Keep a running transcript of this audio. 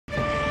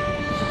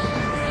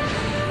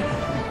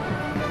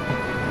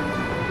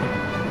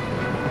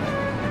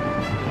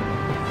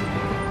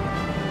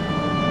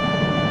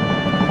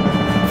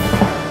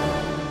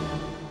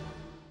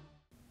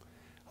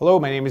Hello,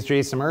 my name is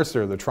Jason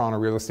Mercer, the Toronto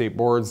Real Estate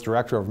Board's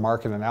Director of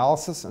Market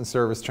Analysis and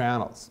Service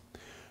Channels.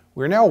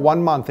 We're now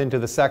 1 month into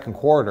the second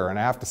quarter, and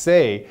I have to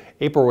say,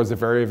 April was a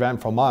very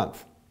eventful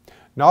month.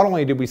 Not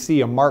only did we see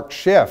a marked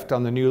shift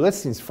on the new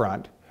listings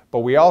front,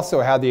 but we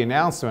also had the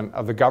announcement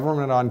of the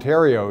Government of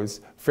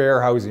Ontario's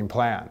Fair Housing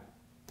Plan.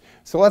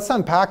 So let's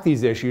unpack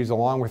these issues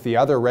along with the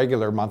other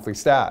regular monthly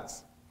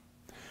stats.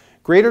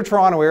 Greater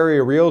Toronto Area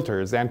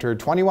Realtors entered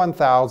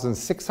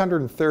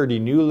 21,630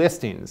 new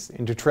listings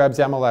into TREB's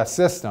MLS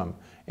system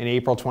in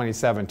April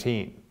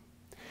 2017.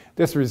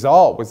 This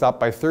result was up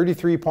by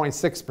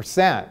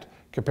 33.6%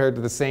 compared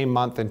to the same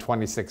month in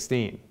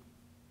 2016.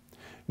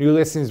 New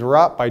listings were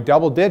up by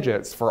double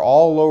digits for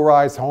all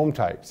low-rise home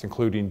types,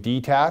 including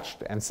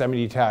detached and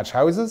semi-detached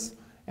houses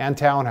and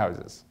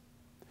townhouses.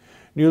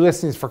 New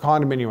listings for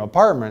condominium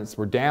apartments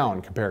were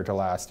down compared to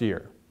last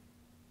year.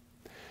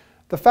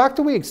 The fact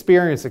that we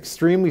experienced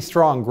extremely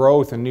strong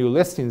growth in new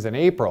listings in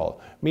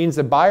April means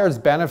that buyers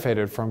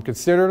benefited from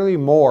considerably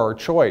more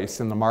choice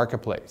in the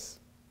marketplace.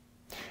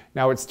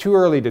 Now, it's too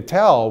early to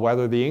tell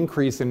whether the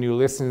increase in new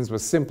listings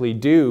was simply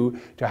due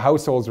to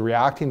households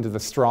reacting to the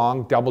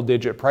strong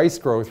double-digit price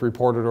growth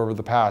reported over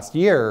the past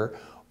year,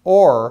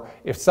 or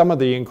if some of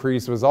the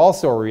increase was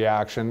also a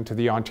reaction to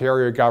the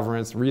Ontario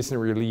government's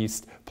recently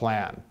released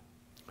plan.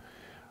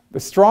 The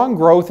strong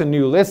growth in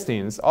new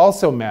listings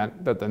also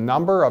meant that the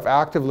number of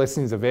active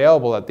listings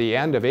available at the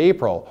end of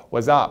April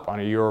was up on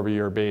a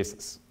year-over-year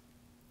basis.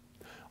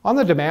 On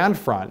the demand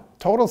front,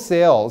 total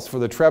sales for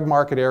the TREB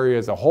market area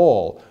as a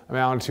whole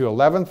amounted to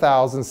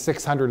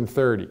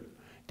 11,630,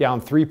 down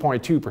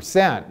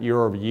 3.2%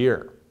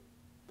 year-over-year.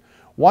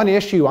 One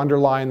issue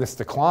underlying this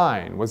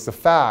decline was the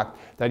fact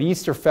that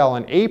Easter fell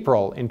in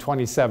April in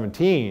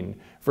 2017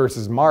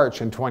 versus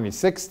March in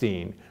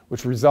 2016,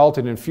 which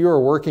resulted in fewer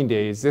working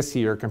days this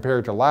year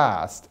compared to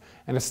last,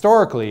 and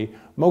historically,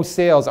 most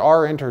sales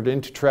are entered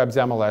into TREB's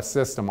MLS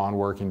system on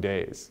working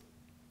days.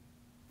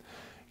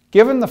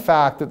 Given the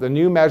fact that the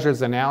new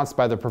measures announced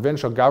by the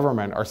provincial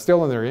government are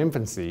still in their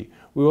infancy,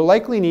 we will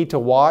likely need to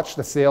watch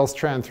the sales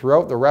trend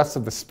throughout the rest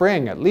of the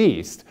spring at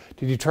least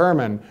to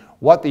determine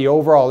what the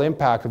overall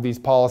impact of these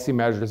policy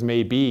measures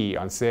may be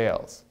on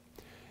sales.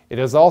 It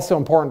is also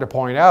important to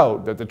point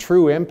out that the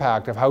true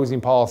impact of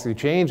housing policy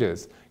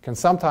changes can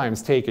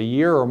sometimes take a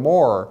year or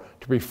more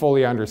to be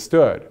fully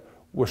understood,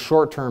 with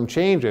short-term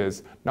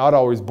changes not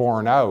always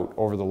borne out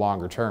over the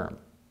longer term.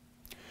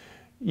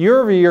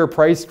 Year-over-year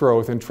price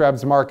growth in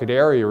TREB's market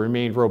area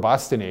remained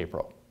robust in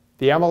April.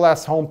 The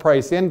MLS Home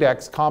Price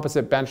Index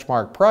composite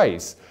benchmark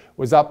price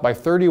was up by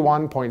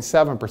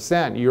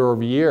 31.7%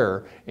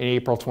 year-over-year in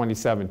April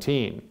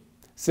 2017.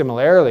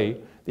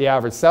 Similarly, the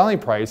average selling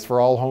price for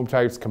all home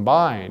types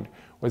combined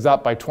was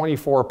up by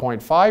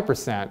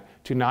 24.5%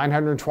 to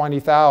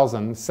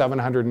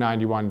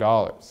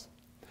 $920,791.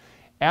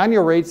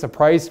 Annual rates of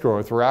price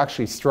growth were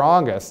actually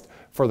strongest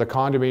for the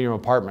condominium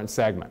apartment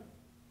segment.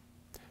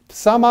 To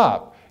sum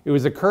up, it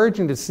was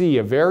encouraging to see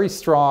a very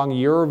strong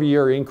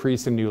year-over-year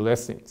increase in new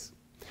listings.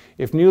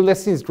 If new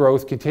listings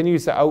growth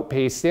continues to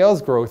outpace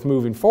sales growth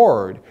moving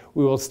forward,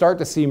 we will start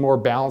to see more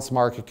balanced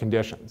market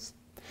conditions.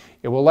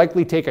 It will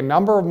likely take a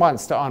number of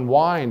months to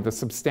unwind the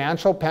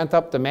substantial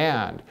pent-up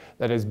demand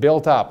that has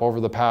built up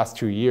over the past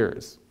 2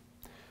 years.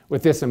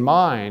 With this in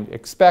mind,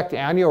 expect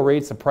annual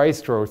rates of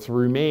price growth to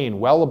remain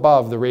well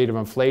above the rate of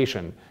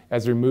inflation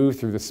as we move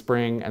through the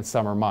spring and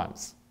summer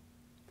months.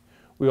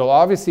 We will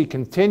obviously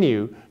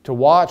continue to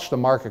watch the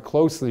market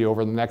closely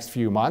over the next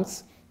few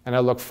months, and I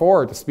look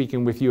forward to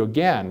speaking with you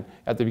again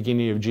at the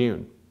beginning of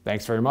June.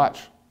 Thanks very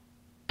much.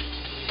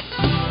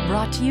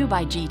 Brought to you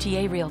by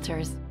GTA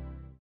Realtors.